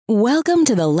Welcome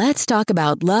to the Let's Talk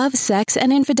About Love, Sex,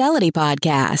 and Infidelity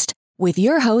podcast with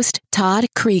your host, Todd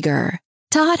Krieger.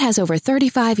 Todd has over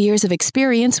 35 years of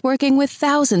experience working with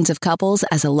thousands of couples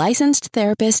as a licensed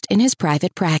therapist in his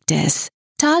private practice.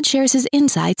 Todd shares his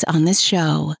insights on this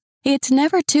show. It's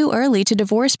never too early to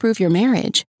divorce-proof your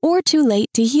marriage or too late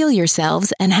to heal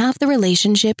yourselves and have the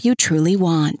relationship you truly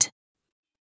want.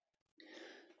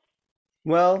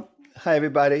 Well, hi,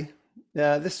 everybody.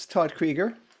 This is Todd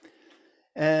Krieger,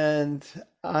 and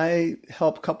I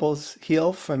help couples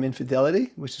heal from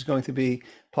infidelity, which is going to be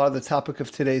part of the topic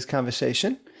of today's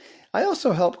conversation. I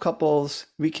also help couples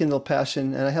rekindle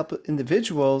passion, and I help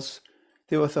individuals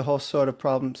deal with a whole sort of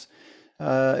problems,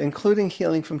 including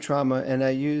healing from trauma, and I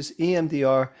use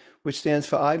EMDR, which stands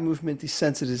for eye movement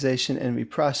desensitization and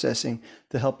reprocessing,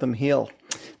 to help them heal.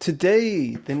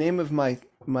 Today, the name of my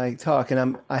talk,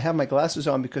 and I have my glasses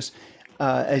on because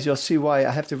as you'll see why,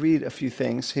 I have to read a few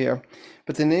things here.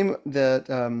 But the name that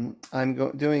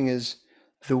I'm doing is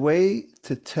The Way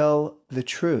to Tell the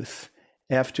Truth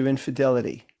After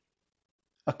Infidelity,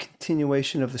 a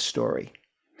continuation of the story.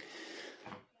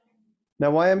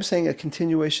 Now, why I'm saying a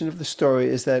continuation of the story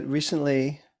is that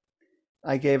recently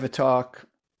I gave a talk,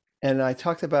 and I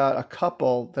talked about a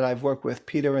couple that I've worked with,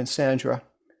 Peter and Sandra,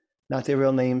 not their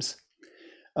real names,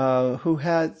 who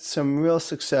had some real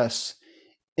success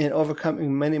in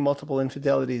overcoming many multiple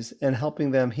infidelities and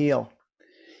helping them heal.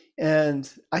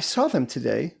 And I saw them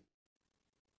today,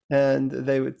 and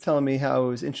they were telling me how it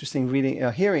was interesting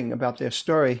hearing about their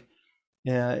story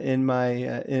in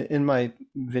my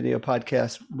video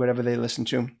podcast, whatever they listen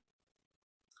to.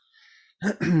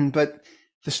 But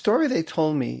the story they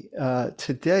told me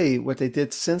today, what they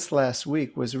did since last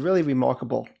week, was really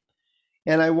remarkable.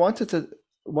 And I wanted to,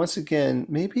 once again,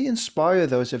 maybe inspire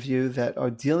those of you that are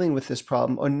dealing with this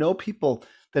problem or know people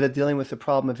that are dealing with the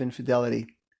problem of infidelity,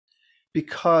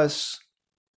 because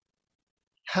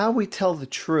how we tell the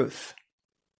truth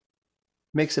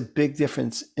makes a big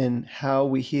difference in how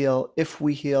we heal, if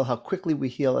we heal, how quickly we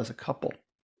heal as a couple.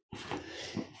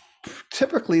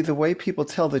 Typically, the way people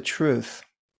tell the truth,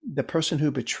 the person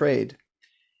who betrayed,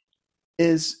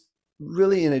 is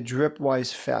really in a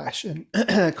drip-wise fashion.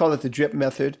 I call it the drip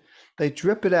method. They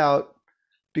drip it out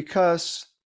because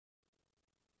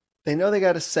they know they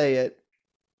got to say it.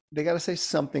 They got to say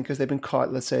something because they've been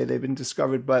caught, let's say, they've been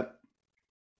discovered, but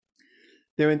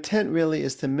their intent really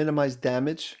is to minimize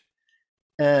damage,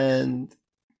 and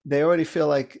they already feel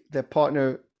like their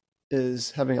partner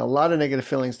is having a lot of negative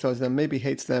feelings towards them, maybe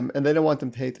hates them, and they don't want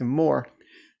them to hate them more,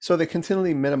 so they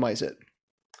continually minimize it.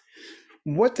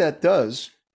 What that does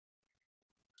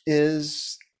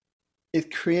is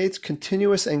it creates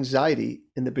continuous anxiety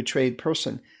in the betrayed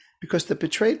person, because the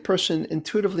betrayed person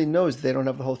intuitively knows they don't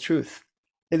have the whole truth.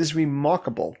 It is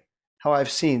remarkable how I've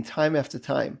seen time after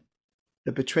time,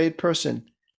 the betrayed person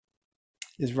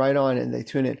is right on and they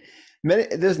tune in.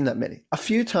 There's not many. A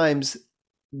few times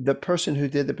the person who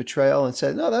did the betrayal and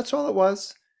said, no, that's all it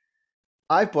was,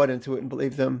 I've bought into it and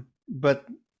believed them, but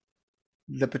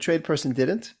the betrayed person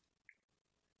didn't.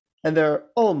 And they're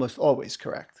almost always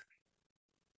correct.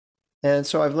 And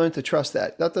so I've learned to trust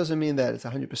that. That doesn't mean that it's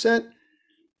 100%,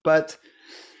 but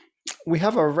we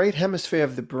have a right hemisphere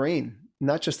of the brain,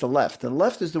 not just the left. The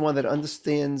left is the one that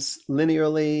understands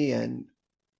linearly and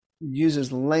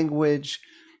uses language.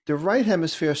 The right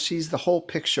hemisphere sees the whole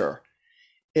picture.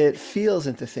 It feels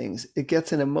into things. It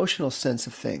gets an emotional sense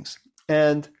of things.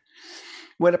 And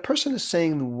when a person is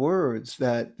saying the words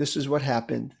that this is what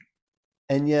happened,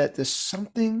 and yet there's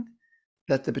something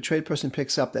that the betrayed person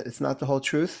picks up that it's not the whole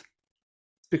truth,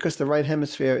 because the right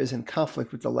hemisphere is in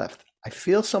conflict with the left. I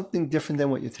feel something different than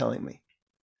what you're telling me.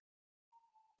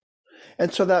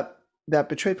 And so that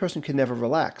betrayed person can never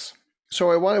relax.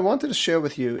 So what I wanted to share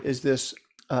with you is this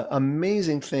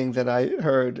amazing thing that I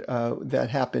heard that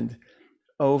happened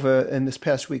over in this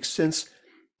past week since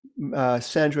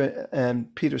Sandra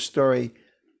and Peter's story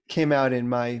came out in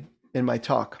my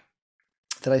talk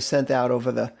that I sent out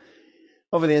over the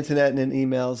internet and in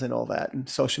emails and all that and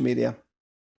social media.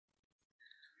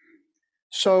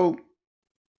 So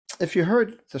if you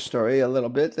heard the story a little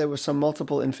bit, there were some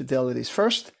multiple infidelities.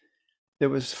 First, there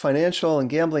was financial and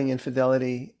gambling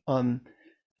infidelity on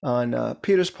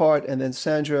Peter's part, and then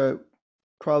Sandra,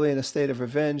 probably in a state of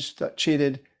revenge,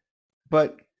 cheated,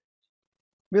 but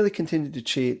really continued to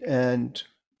cheat and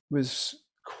was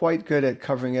quite good at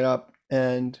covering it up.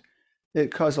 And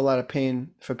it caused a lot of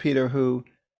pain for Peter, who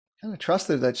kind of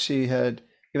trusted that she had,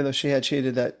 even though she had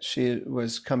cheated, that she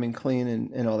was coming clean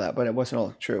and all that, but it wasn't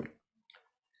all true.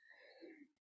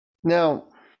 Now,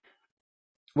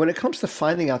 when it comes to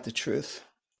finding out the truth,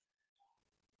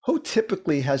 who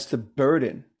typically has the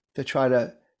burden to try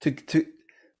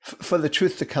for the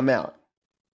truth to come out?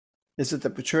 Is it the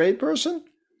betrayed person,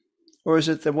 or is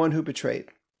it the one who betrayed?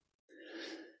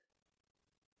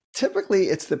 Typically,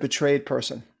 it's the betrayed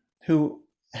person who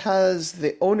has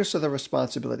the onus of the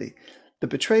responsibility. The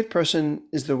betrayed person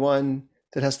is the one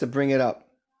that has to bring it up,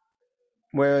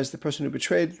 whereas the person who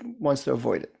betrayed wants to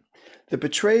avoid it. The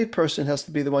betrayed person has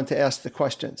to be the one to ask the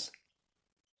questions,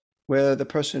 where the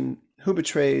person who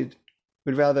betrayed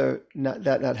would rather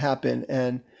that not happen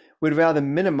and would rather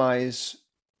minimize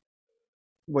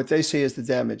what they see as the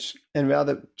damage and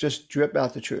rather just drip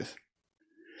out the truth.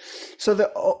 So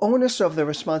the onus of the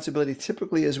responsibility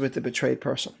typically is with the betrayed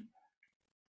person.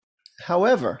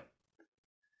 However,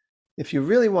 if you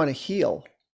really want to heal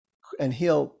and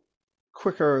heal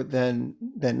quicker than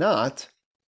not,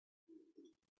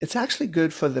 it's actually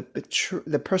good for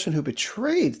the person who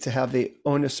betrayed to have the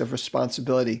onus of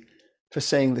responsibility for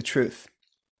saying the truth.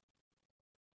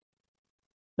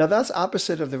 Now, that's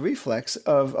opposite of the reflex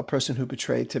of a person who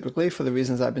betrayed, typically, for the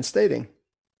reasons I've been stating.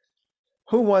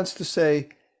 Who wants to say,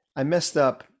 I messed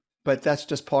up, but that's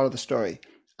just part of the story.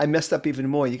 I messed up even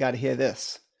more. You got to hear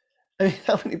this. I mean,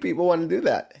 how many people want to do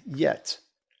that? Yet,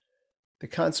 the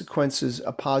consequences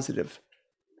are positive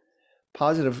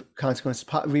consequences,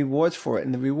 rewards for it.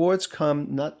 And the rewards come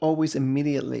not always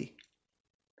immediately.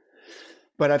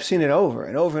 But I've seen it over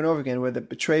and over and over again where the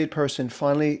betrayed person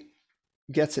finally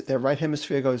gets it. Their right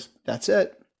hemisphere goes, that's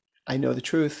it. I know the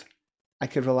truth. I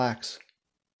could relax.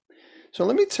 So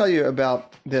let me tell you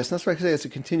about this. That's why I say it's a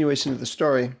continuation of the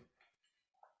story.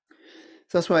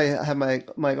 So that's why I have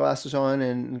my glasses on,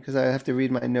 and because I have to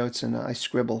read my notes and I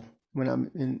scribble when I'm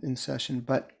in session.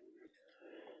 But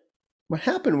what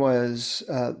happened was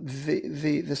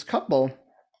this couple,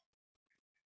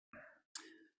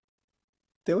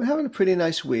 they were having a pretty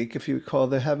nice week. If you recall,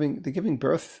 they're giving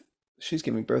birth. She's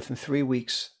giving birth in 3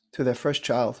 weeks to their first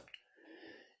child.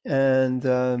 And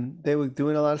they were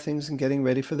doing a lot of things and getting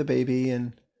ready for the baby.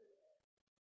 And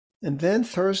then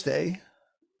Thursday,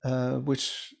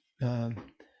 which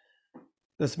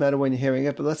doesn't matter when you're hearing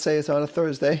it, but let's say it's on a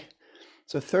Thursday.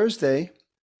 So Thursday,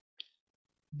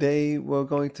 they were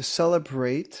going to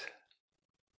celebrate,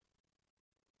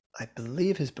 I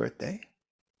believe, his birthday.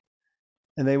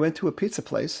 And they went to a pizza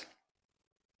place.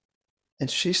 And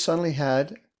she suddenly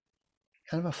had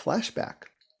kind of a flashback.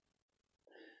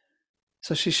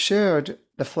 So she shared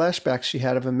the flashback she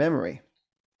had of a memory.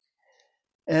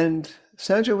 And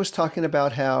Sandra was talking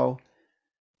about how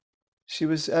she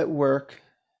was at work,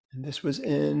 and this was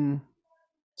in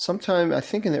sometime, I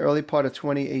think in the early part of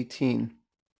 2018.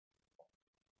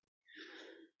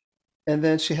 And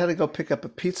then she had to go pick up a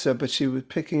pizza, but she was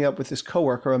picking up with this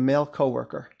coworker, a male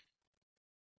coworker.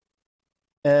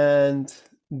 And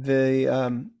they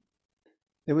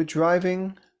were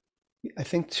driving, I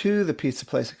think, to the pizza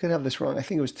place. I could have this wrong. I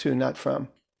think it was to, not from.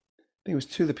 I think it was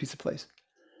to the pizza place.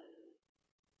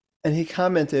 And he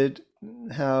commented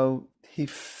how he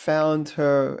found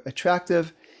her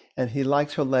attractive and he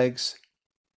liked her legs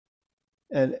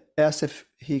and asked if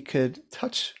he could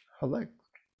touch her leg.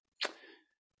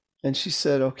 And she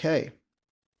said, okay,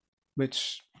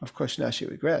 which of course now she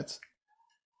regrets.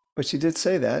 But she did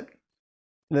say that.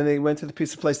 And then they went to the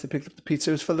pizza place to pick up the pizza.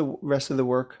 It was for the rest of the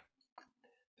work.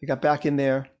 They got back in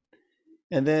there.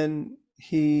 And then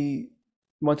he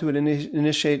wanted to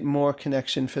initiate more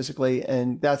connection physically.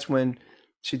 And that's when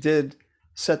she did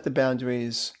set the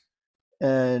boundaries.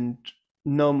 And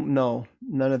no,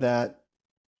 none of that.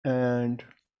 And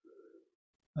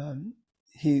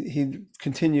he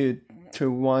continued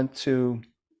to want to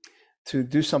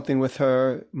do something with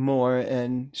her more.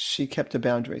 And she kept the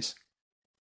boundaries.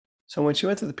 So when she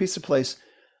went to the pizza place,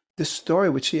 this story,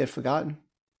 which she had forgotten,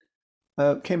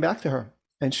 came back to her.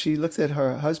 And she looked at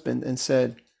her husband and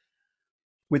said,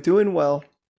 we're doing well.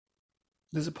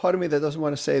 There's a part of me that doesn't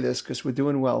want to say this because we're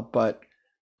doing well, but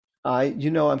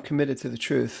I'm committed to the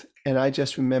truth. And I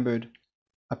just remembered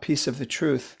a piece of the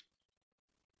truth.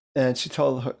 And she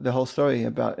told the whole story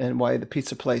about and why the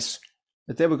pizza place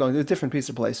that they were going to a different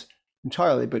pizza place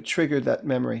entirely, but triggered that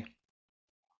memory.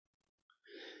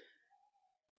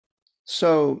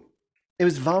 So it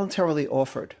was voluntarily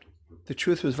offered. The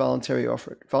truth was voluntarily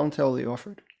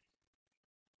offered.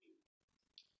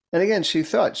 And again, she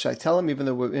thought, should I tell him even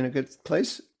though we're in a good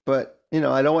place? But, I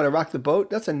don't want to rock the boat.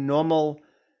 That's a normal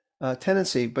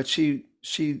tendency. But she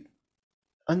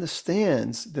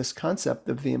understands this concept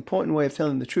of the important way of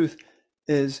telling the truth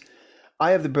is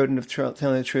I have the burden of telling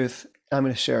the truth. I'm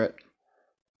going to share it.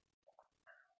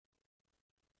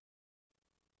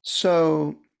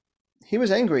 So he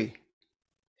was angry.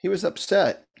 He was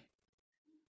upset.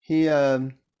 He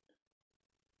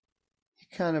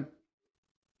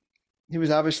he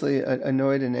was obviously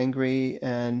annoyed and angry,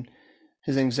 and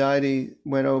his anxiety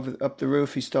went up the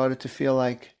roof. He started to feel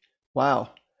like, wow,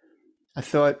 I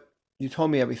thought you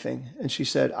told me everything. And she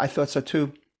said, I thought so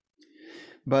too,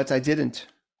 but I didn't.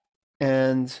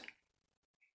 And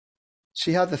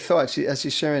she had the thought, as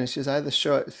she's sharing it, she says, I had the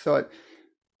thought,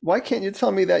 why can't you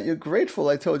tell me that you're grateful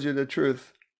I told you the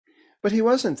truth? But he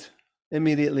wasn't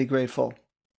immediately grateful.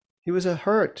 He was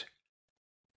hurt.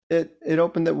 It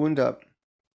opened that wound up.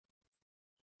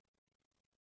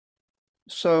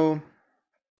 So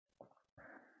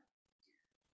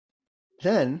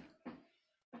then,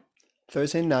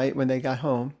 Thursday night when they got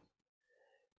home,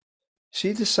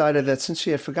 she decided that since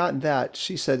she had forgotten that,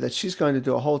 she said that she's going to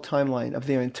do a whole timeline of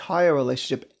their entire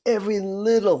relationship, every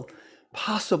little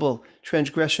possible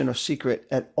transgression or secret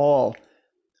at all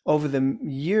over the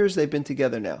years they've been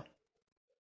together now.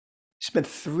 She spent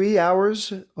 3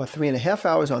 hours or 3.5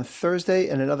 hours on Thursday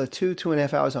and another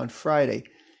 2.5 hours on Friday.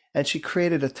 And she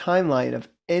created a timeline of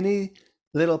any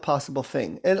little possible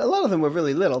thing. And a lot of them were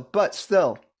really little, but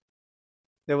still,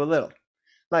 they were little.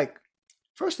 Like,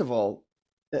 first of all,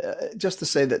 just to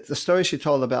say that the story she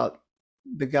told about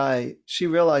the guy, she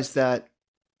realized that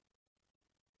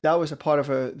that was a part of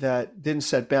her that didn't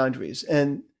set boundaries.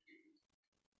 And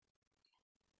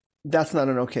that's not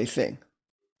an okay thing.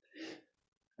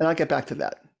 And I'll get back to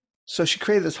that. So she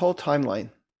created this whole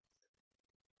timeline.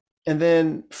 And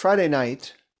then Friday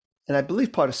night, and I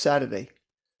believe part of Saturday,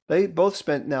 they both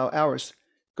spent now hours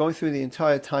going through the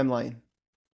entire timeline.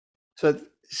 So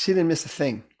she didn't miss a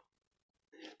thing.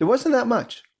 There wasn't that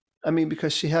much. I mean,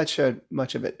 because she had shared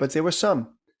much of it, but there were some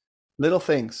little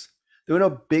things. There were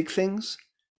no big things,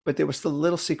 but there were still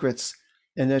little secrets,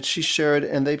 and that she shared,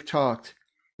 and they talked.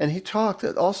 And he talked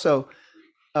also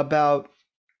about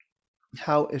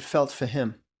how it felt for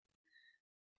him.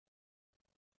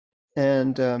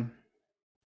 And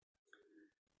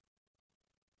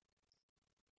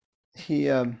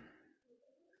I'm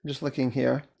just looking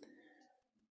here.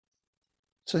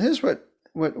 So here's what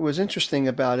was interesting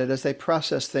about it as they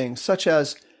process things, such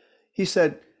as he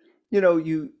said,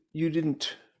 you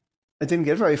didn't, I didn't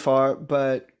get very far,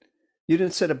 but you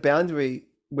didn't set a boundary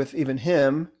with even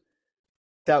him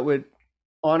that would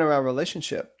honor our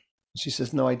relationship. She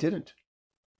says, no, I didn't.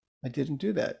 I didn't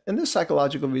do that. And there's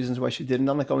psychological reasons why she didn't.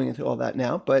 I'm not going into all that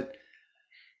now, but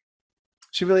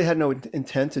she really had no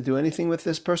intent to do anything with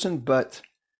this person, but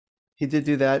he did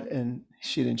do that, and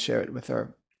she didn't share it with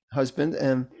her husband,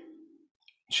 and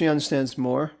she understands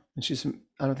more, and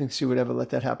I don't think she would ever let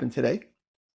that happen today.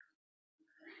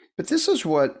 But this is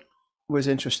what was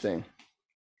interesting.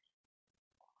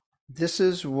 This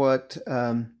is what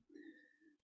the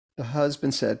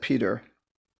husband said, Peter,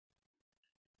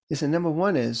 is that number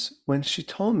one is when she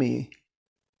told me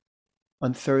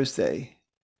on Thursday,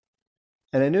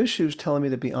 and I knew she was telling me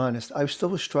to be honest, I still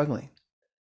was struggling.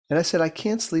 And I said, I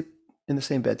can't sleep in the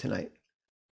same bed tonight.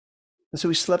 And so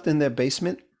we slept in their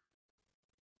basement.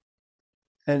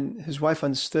 And his wife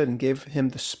understood and gave him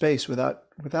the space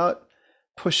without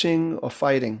pushing or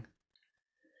fighting.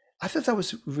 I thought that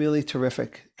was really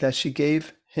terrific, that she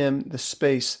gave him the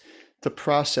space to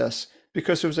process,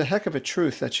 because there was a heck of a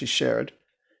truth that she shared.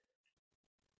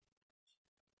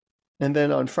 And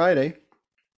then on Friday,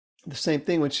 the same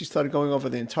thing, when she started going over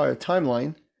the entire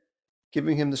timeline,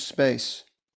 giving him the space.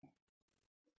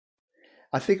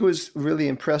 I think it was really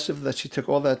impressive that she took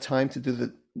all that time to do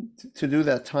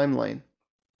that timeline.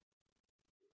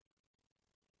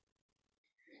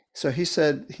 So he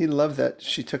said he loved that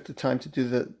she took the time to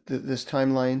do this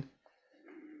timeline,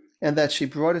 and that she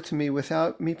brought it to me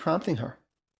without me prompting her.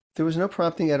 There was no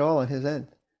prompting at all on his end.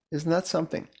 Isn't that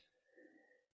something?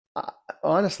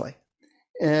 Honestly.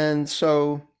 And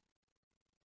so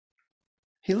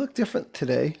he looked different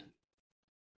today,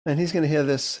 and he's going to hear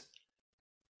this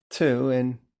too,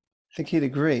 and I think he'd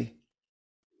agree.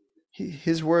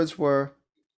 His words were,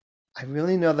 I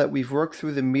really know that we've worked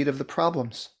through the meat of the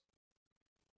problems,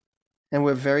 and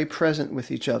we're very present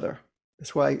with each other.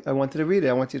 That's why I wanted to read it.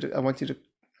 I wanted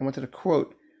to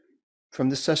quote from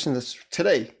this session that's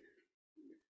today.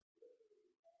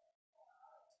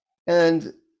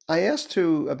 And I asked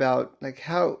too about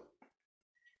how,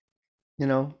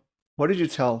 what did you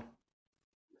tell?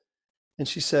 And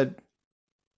she said,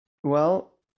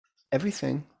 well,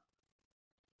 everything.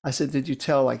 I said, did you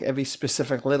tell every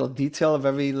specific little detail of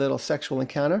every little sexual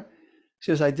encounter?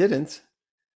 She goes, I didn't.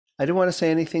 I didn't want to say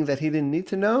anything that he didn't need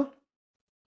to know,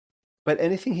 but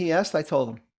anything he asked, I told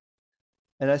him.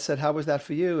 And I said, how was that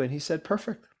for you? And he said,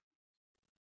 perfect.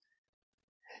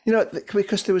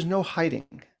 Because there was no hiding.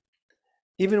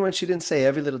 Even when she didn't say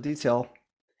every little detail,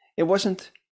 it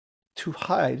wasn't to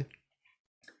hide,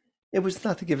 it was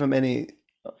not to give him any,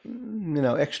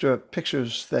 extra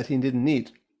pictures that he didn't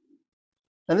need.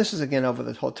 And this is again over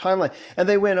the whole timeline. And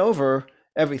they went over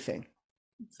everything,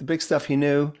 the big stuff he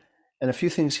knew, and a few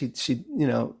things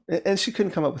and she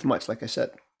couldn't come up with much, like I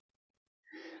said.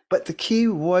 But the key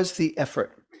was the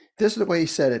effort. This is the way he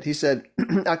said it. He said,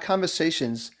 our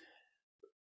conversations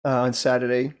on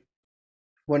Saturday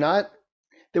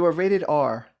they were rated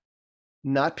R,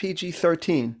 not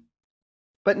PG-13,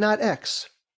 but not X.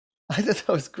 I thought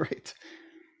that was great.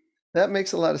 That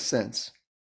makes a lot of sense.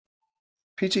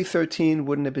 PG-13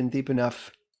 wouldn't have been deep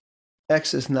enough.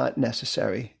 X is not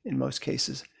necessary in most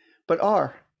cases, but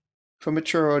R for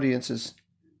mature audiences.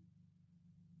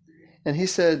 And he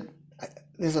said,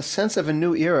 there's a sense of a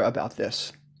new era about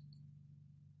this.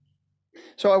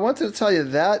 So I wanted to tell you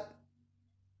that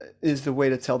is the way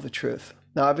to tell the truth.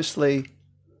 Now, obviously,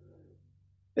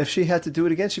 if she had to do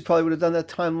it again, she probably would have done that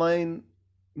timeline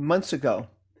months ago,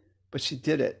 but she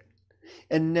did it.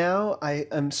 And now I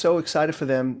am so excited for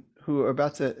them who are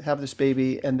about to have this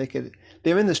baby, and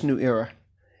they're in this new era,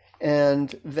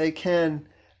 and they can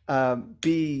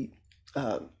be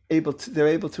able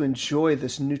to enjoy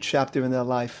this new chapter in their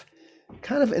life,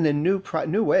 kind of in a new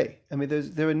way. I mean,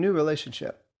 they're a new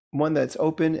relationship, one that's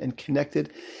open and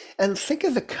connected. And think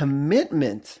of the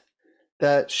commitment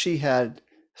that she had,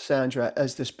 Sandra,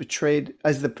 as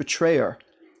the betrayer,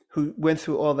 who went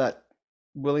through all that,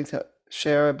 willing to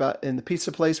share about in the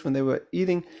pizza place when they were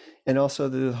eating, and also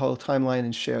the whole timeline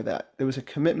and share that. There was a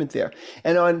commitment there.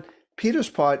 And on Peter's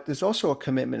part, there's also a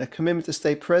commitment to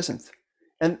stay present.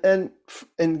 And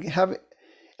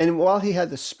while he had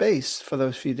the space for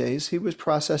those few days, he was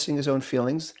processing his own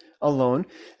feelings alone,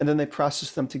 and then they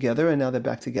processed them together, and now they're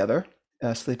back together,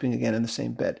 sleeping again in the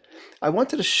same bed. I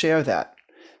wanted to share that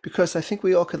because I think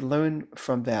we all could learn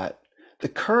from that, the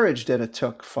courage that it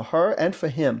took for her and for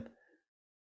him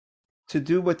to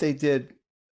do what they did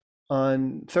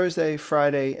on Thursday,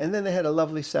 Friday, and then they had a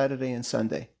lovely Saturday and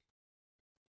Sunday,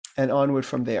 and onward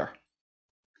from there.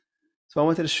 So I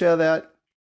wanted to share that.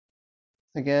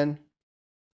 Again,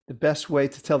 the best way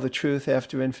to tell the truth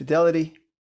after infidelity.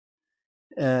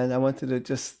 And I wanted to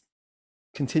just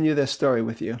continue their story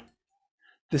with you.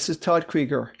 This is Todd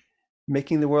Krieger,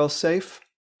 making the world safe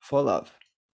for love.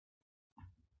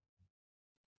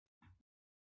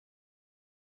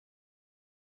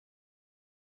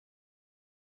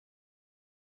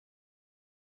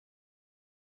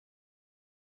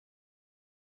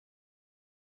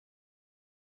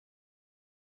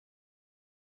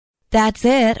 That's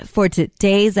it for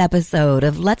today's episode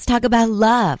of Let's Talk About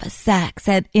Love, Sex,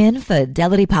 and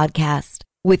Infidelity podcast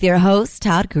with your host,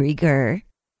 Todd Krieger.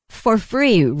 For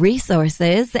free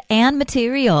resources and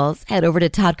materials, head over to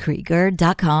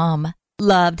toddkrieger.com.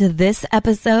 Loved this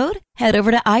episode? Head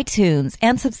over to iTunes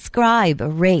and subscribe,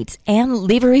 rate, and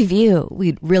leave a review.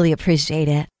 We'd really appreciate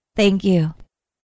it. Thank you.